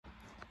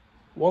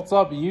What's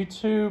up,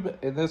 YouTube?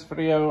 In this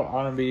video, I'm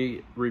going to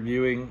be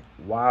reviewing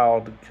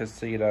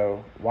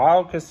WildCasino.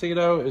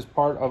 WildCasino is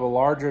part of a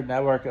larger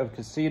network of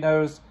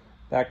casinos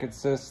that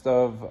consists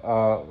of,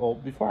 well,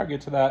 before I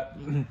get to that,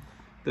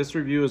 this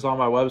review is on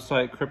my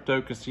website,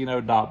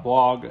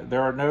 cryptocasino.blog.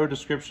 There are no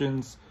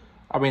descriptions,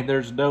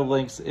 there's no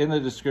links in the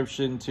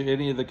description to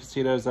any of the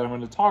casinos that I'm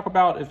going to talk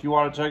about. If you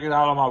want to check it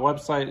out on my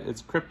website,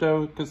 it's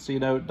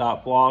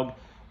cryptocasino.blog.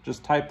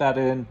 Just type that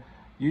in.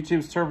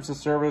 YouTube's terms of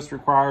service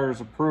requires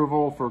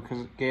approval for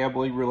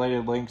gambling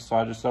related links, so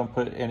I just don't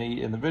put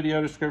any in the video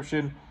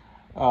description.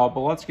 But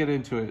let's get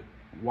into it.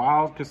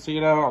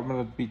 WildCasino, I'm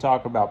going to be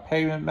talking about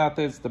payment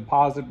methods,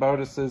 deposit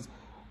bonuses,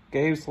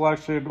 game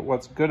selection,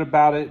 what's good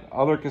about it,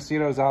 other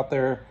casinos out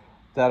there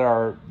that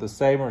are the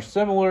same or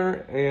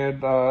similar,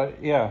 and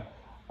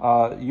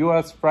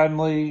US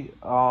friendly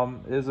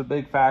is a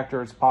big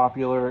factor. It's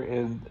popular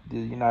in the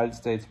United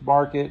States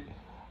market.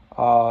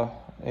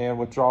 And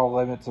withdrawal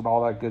limits and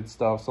all that good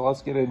stuff. So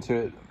let's get into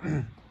it.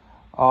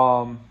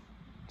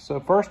 So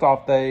first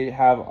off, they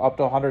have up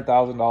to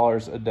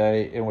 $100,000 a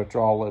day in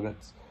withdrawal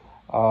limits,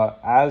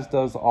 as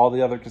does all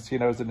the other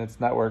casinos in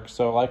its network.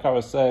 So like I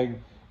was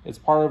saying, it's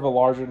part of a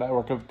larger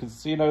network of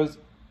casinos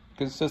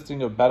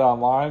consisting of Bet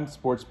Online,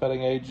 Sports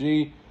Betting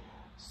AG,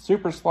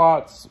 Super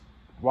Slots,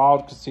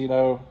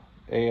 WildCasino,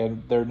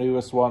 and their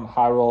newest one,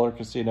 High Roller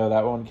Casino.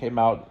 That one came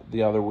out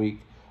the other week.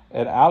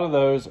 And out of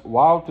those,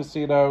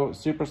 WildCasino,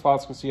 Super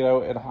Slots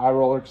Casino, and High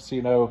Roller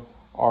Casino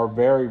are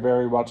very,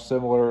 very much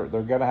similar.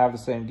 They're going to have the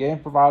same game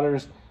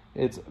providers.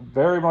 It's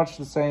very much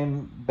the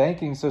same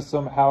banking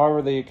system.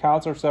 However, the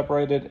accounts are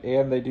separated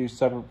and they do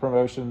separate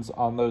promotions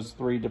on those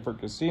three different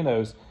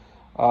casinos.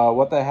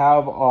 What they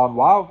have on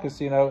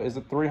WildCasino is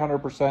a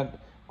 300%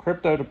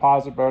 crypto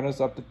deposit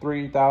bonus up to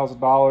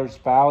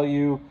 $3,000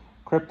 value.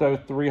 Crypto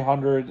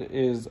 300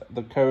 is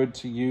the code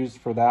to use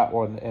for that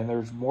one, and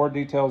there's more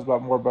details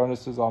about more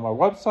bonuses on my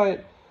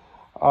website,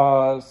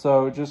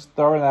 so just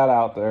throwing that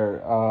out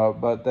there.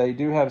 But they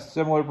do have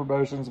similar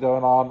promotions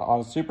going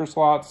on Super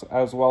Slots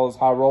as well as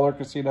High Roller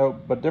Casino,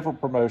 but different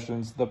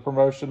promotions. The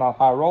promotion on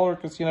High Roller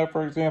Casino,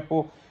 for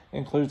example,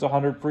 includes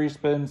 100 free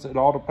spins. It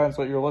all depends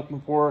what you're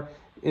looking for,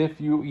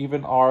 if you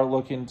even are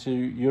looking to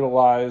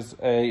utilize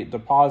a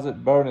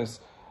deposit bonus.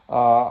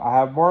 I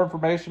have more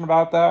information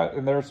about that,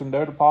 and there are some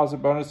no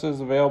deposit bonuses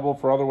available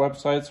for other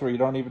websites where you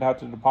don't even have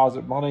to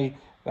deposit money.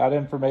 That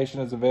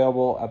information is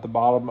available at the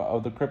bottom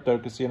of the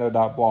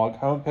cryptocasino.blog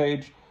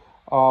homepage.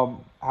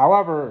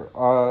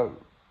 However,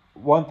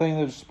 one thing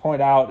to just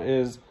point out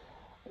is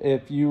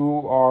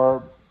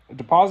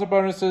deposit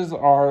bonuses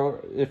are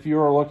if you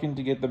are looking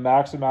to get the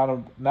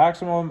maximum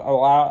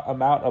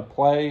amount of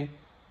play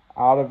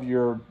out of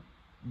your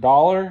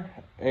dollar,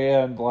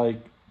 and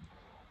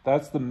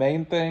that's the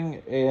main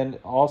thing. And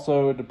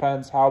also it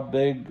depends how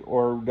big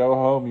or go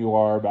home you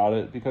are about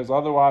it, because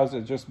otherwise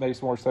it just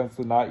makes more sense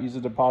to not use a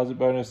deposit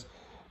bonus,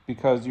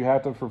 because you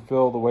have to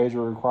fulfill the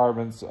wager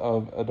requirements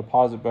of a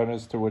deposit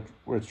bonus to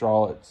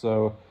withdraw it.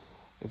 So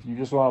if you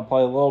just want to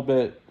play a little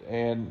bit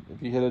and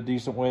if you hit a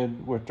decent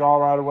win, withdraw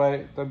right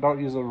away, then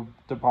don't use a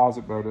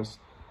deposit bonus.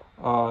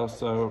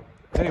 So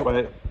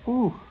anyway,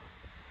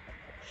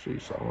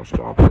 sheesh, I almost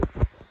dropped it.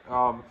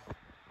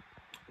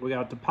 We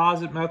got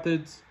deposit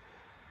methods,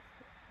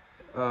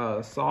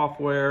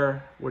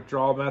 software,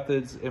 withdrawal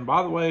methods. And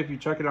by the way, if you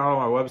check it out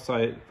on my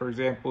website, for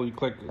example, you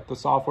click the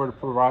software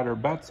provider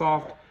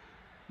BetSoft,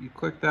 you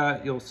click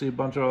that, you'll see a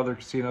bunch of other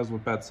casinos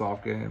with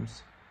BetSoft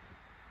games.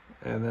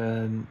 And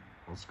then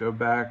let's go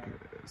back.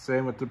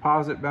 Same with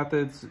deposit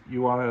methods.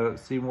 You want to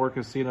see more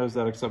casinos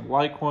that accept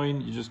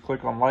Litecoin, you just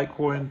click on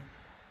Litecoin.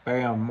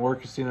 Bam, more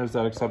casinos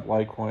that accept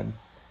Litecoin.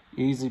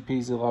 Easy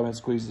peasy lemon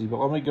squeezy. But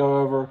let me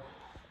go over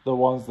the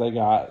ones they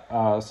got.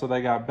 So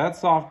they got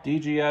BetSoft,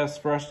 DGS,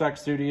 Fresh Stack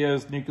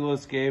Studios,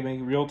 Nucleus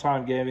Gaming, Real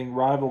Time Gaming,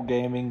 Rival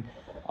Gaming,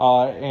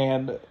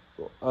 and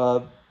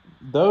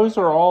those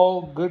are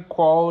all good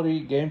quality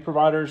game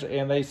providers,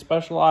 and they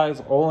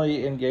specialize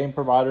only in game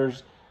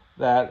providers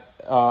that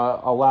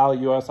allow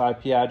US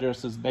IP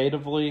addresses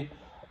natively.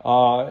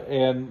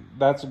 And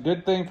that's a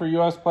good thing for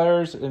US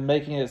players in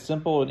making it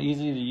simple and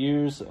easy to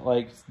use.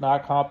 It's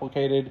not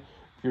complicated.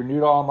 If you're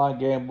new to online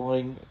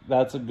gambling,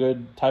 that's a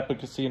good type of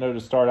casino to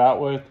start out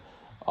with.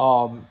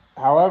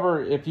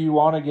 However, if you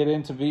want to get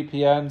into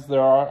VPNs,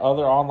 there are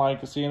other online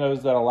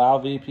casinos that allow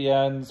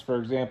VPNs. For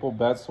example,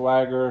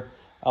 BetSwagger,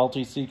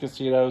 LTC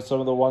Casino, some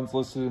of the ones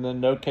listed in the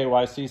No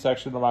KYC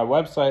section of my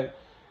website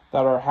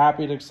that are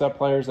happy to accept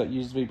players that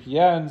use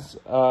VPNs,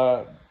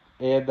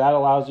 and that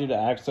allows you to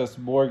access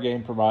more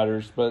game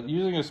providers. But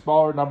using a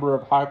smaller number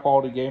of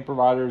high-quality game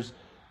providers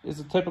is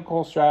a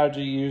typical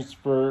strategy used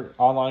for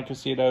online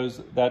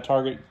casinos that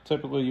target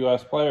typically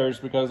US players,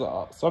 because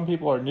some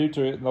people are new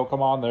to it and they'll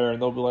come on there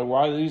and they'll be like,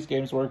 why do these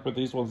games work but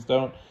these ones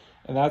don't?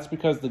 And that's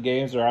because the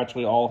games are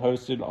actually all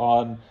hosted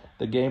on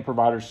the game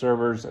provider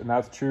servers, and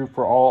that's true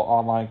for all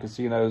online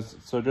casinos.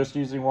 So just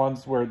using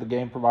ones where the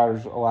game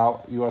providers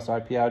allow US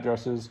IP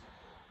addresses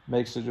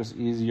makes it just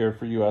easier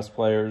for US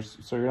players.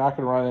 So you're not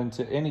going to run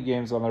into any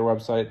games on their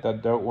website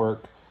that don't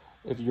work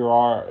if you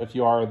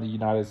are in the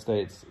United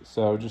States.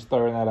 So just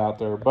throwing that out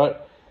there.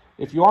 But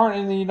if you aren't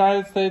in the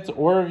United States,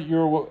 or if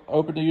you're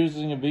open to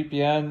using a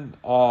VPN,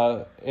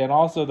 and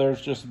also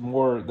there's just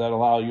more that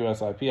allow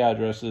US IP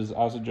addresses,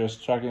 I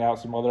suggest checking out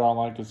some other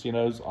online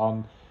casinos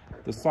on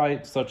the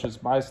site, such as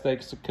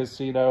MyStakes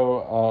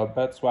Casino,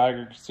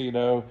 BetSwagger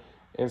Casino,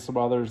 and some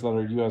others that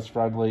are US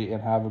friendly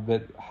and have a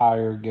bit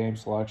higher game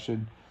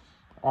selection.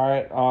 All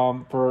right,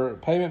 for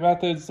payment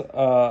methods,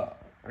 I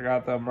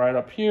got them right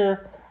up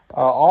here.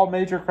 All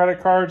major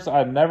credit cards.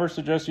 I never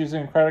suggest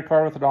using a credit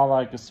card with an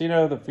online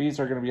casino. The fees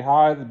are going to be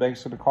high. The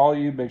bank's going to call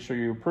you. Make sure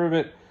you approve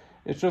it.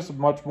 It's just a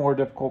much more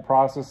difficult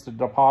process to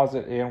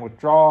deposit and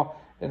withdraw.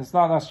 And it's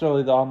not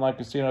necessarily the online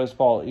casino's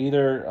fault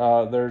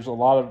either. There's a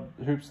lot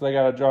of hoops they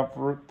got to jump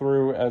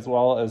through, as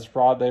well as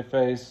fraud they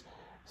face.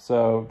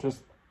 So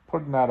just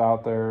putting that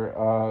out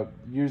there.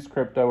 Use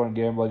crypto and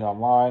gambling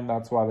online.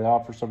 That's why they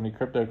offer so many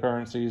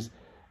cryptocurrencies.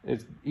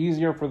 It's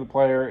easier for the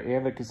player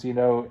and the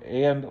casino,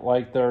 and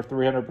like their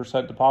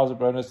 300% deposit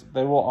bonus,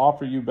 they will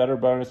offer you better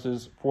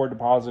bonuses for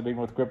depositing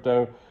with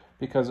crypto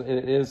because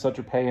it is such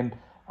a pain.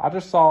 I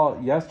just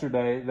saw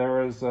yesterday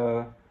there was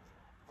a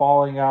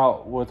falling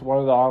out with one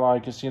of the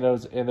online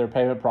casinos in their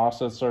payment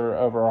processor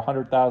over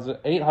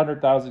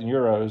 800,000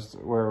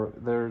 euros, where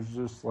there's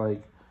just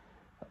like,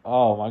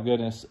 oh my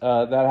goodness,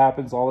 that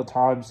happens all the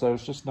time. So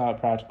it's just not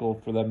practical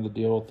for them to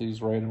deal with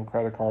these random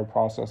credit card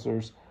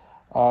processors.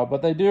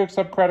 But they do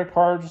accept credit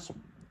cards,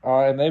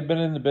 and they've been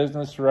in the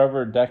business for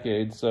over a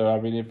decade. So, I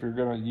mean, if you're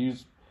going to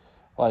use,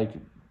 like,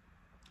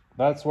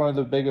 that's one of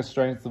the biggest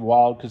strengths of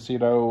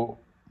WildCasino.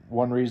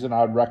 One reason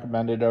I would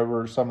recommend it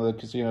over some of the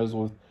casinos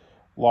with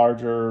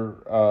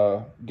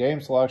larger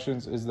game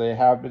selections is they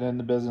have been in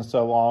the business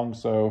so long.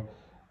 So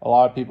a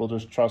lot of people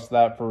just trust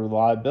that for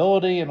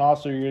reliability, and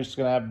also you're just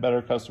going to have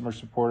better customer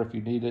support if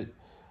you need it.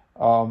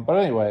 But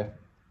anyway,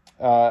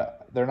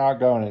 they're not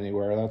going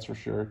anywhere, that's for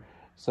sure.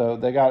 So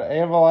they got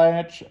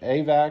Avalanche,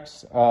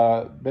 AVAX,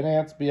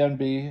 Binance,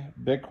 BNB,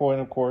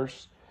 Bitcoin, of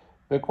course,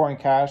 Bitcoin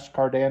Cash,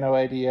 Cardano,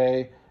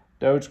 ADA,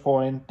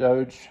 Dogecoin,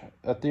 Doge,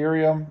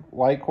 Ethereum,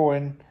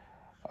 Litecoin,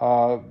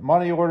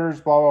 money orders,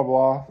 blah, blah,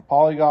 blah,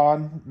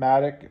 Polygon,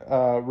 Matic,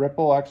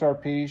 Ripple,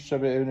 XRP,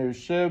 Shiba Inu,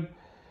 SHIB,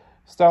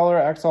 Stellar,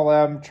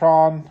 XLM,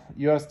 Tron,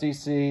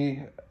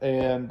 USDC,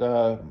 and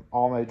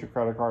all major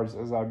credit cards,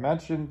 as I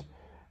mentioned.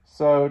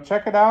 So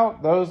check it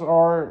out. Those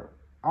are,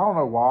 I don't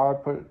know why I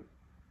put...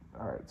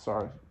 All right,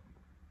 sorry.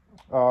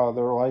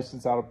 They're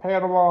licensed out of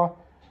Panama.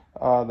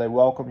 They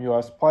welcome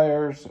U.S.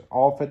 players,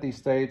 all 50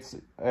 states,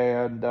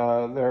 and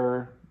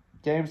their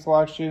game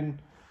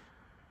selection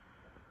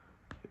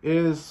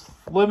is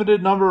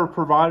limited number of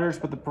providers,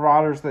 but the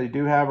providers they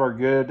do have are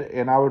good,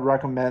 and I would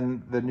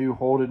recommend the new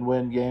Hold and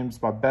Win games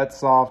by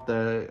Betsoft.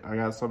 I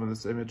got some of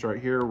this image right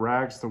here.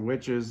 Rags to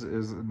Witches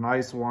is a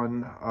nice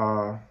one.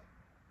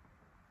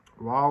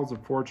 Wilds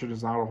of Fortune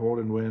is not a hold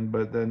and win,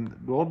 but then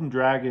Golden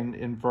Dragon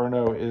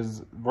Inferno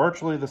is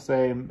virtually the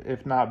same,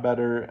 if not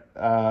better,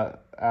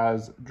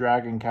 as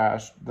Dragon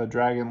Cash, the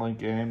Dragon Link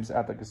games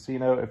at the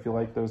casino. If you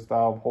like those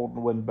style of hold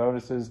and win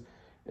bonuses,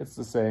 it's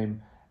the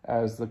same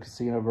as the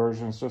casino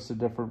version. It's just a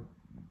different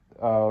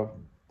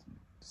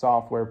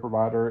software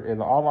provider,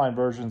 and the online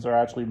versions are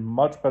actually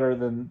much better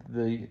than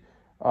the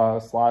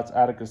slots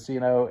at a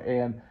casino.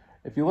 And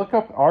if you look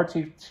up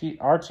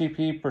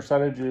RTP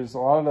percentages, a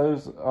lot of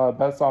those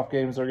Betsoft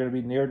games are going to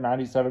be near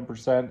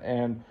 97%,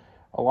 and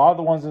a lot of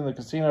the ones in the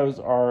casinos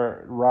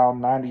are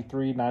around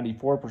 93,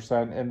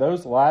 94%, and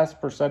those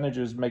last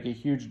percentages make a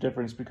huge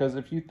difference, because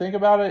if you think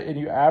about it and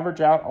you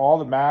average out all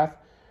the math,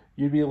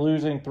 you'd be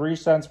losing 3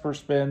 cents per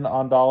spin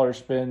on dollar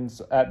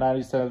spins at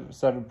 97%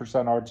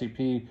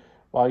 RTP,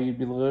 while you'd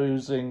be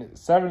losing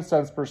 7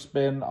 cents per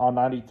spin on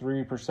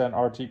 93%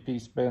 RTP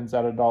spins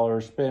at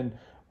 $1 spin,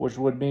 which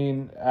would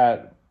mean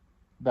that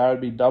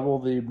would be double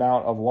the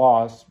amount of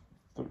loss,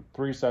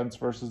 3 cents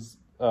versus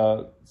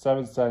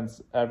 7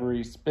 cents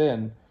every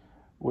spin,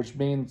 which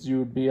means you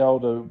would be able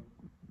to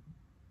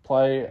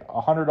play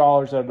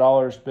 $100 at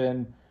 $1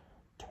 spin,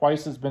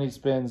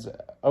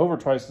 over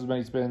twice as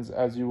many spins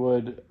as you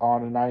would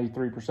on a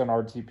 93%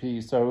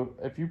 RTP. So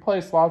if you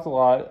play slots a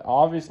lot,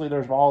 obviously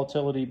there's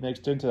volatility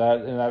mixed into that,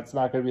 and that's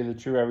not going to be the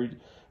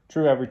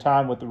true every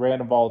time with the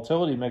random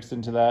volatility mixed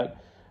into that.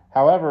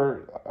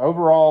 However,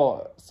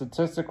 overall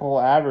statistical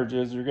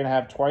averages, you're going to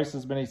have twice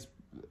as many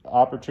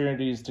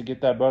opportunities to get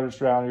that bonus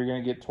round. You're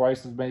going to get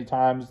twice as many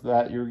times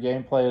that your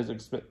gameplay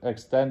is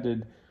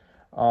extended.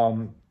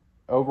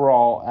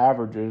 Overall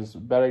averages,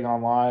 betting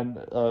online,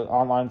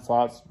 online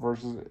slots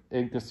versus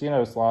in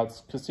casino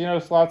slots. Casino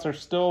slots are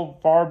still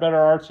far better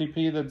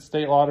RTP than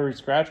state lottery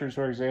scratchers,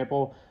 for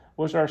example,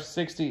 which are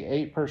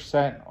 68%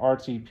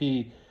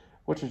 RTP,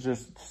 which is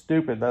just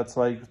stupid. That's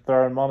like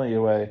throwing money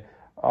away.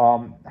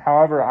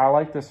 However, I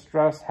like to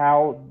stress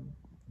how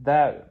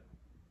that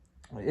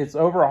it's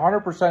over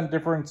 100%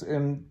 difference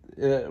in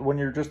when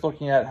you're just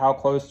looking at how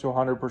close to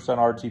 100%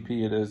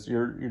 RTP it is.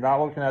 You're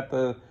not looking at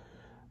the,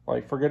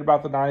 like, forget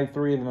about the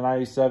 93 and the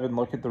 97.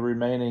 Look at the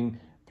remaining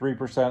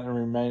 3% and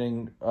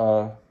remaining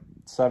 6%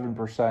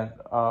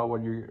 7%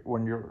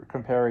 when you're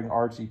comparing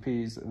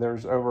RTPs.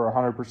 There's over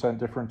 100%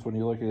 difference when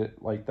you look at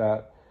it like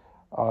that,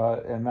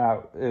 and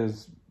that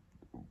is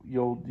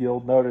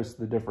you'll notice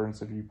the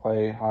difference if you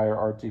play higher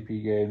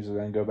RTP games and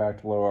then go back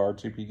to lower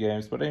RTP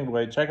games. But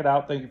anyway, check it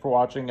out. Thank you for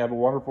watching. Have a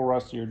wonderful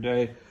rest of your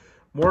day.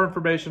 More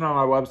information on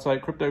my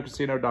website,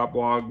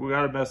 cryptocasino.blog. We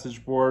got a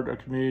message board, a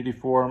community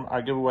forum. I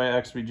give away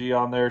XVG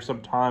on there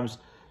sometimes.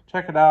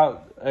 Check it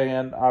out,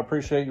 and I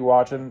appreciate you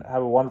watching.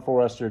 Have a wonderful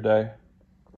rest of your day.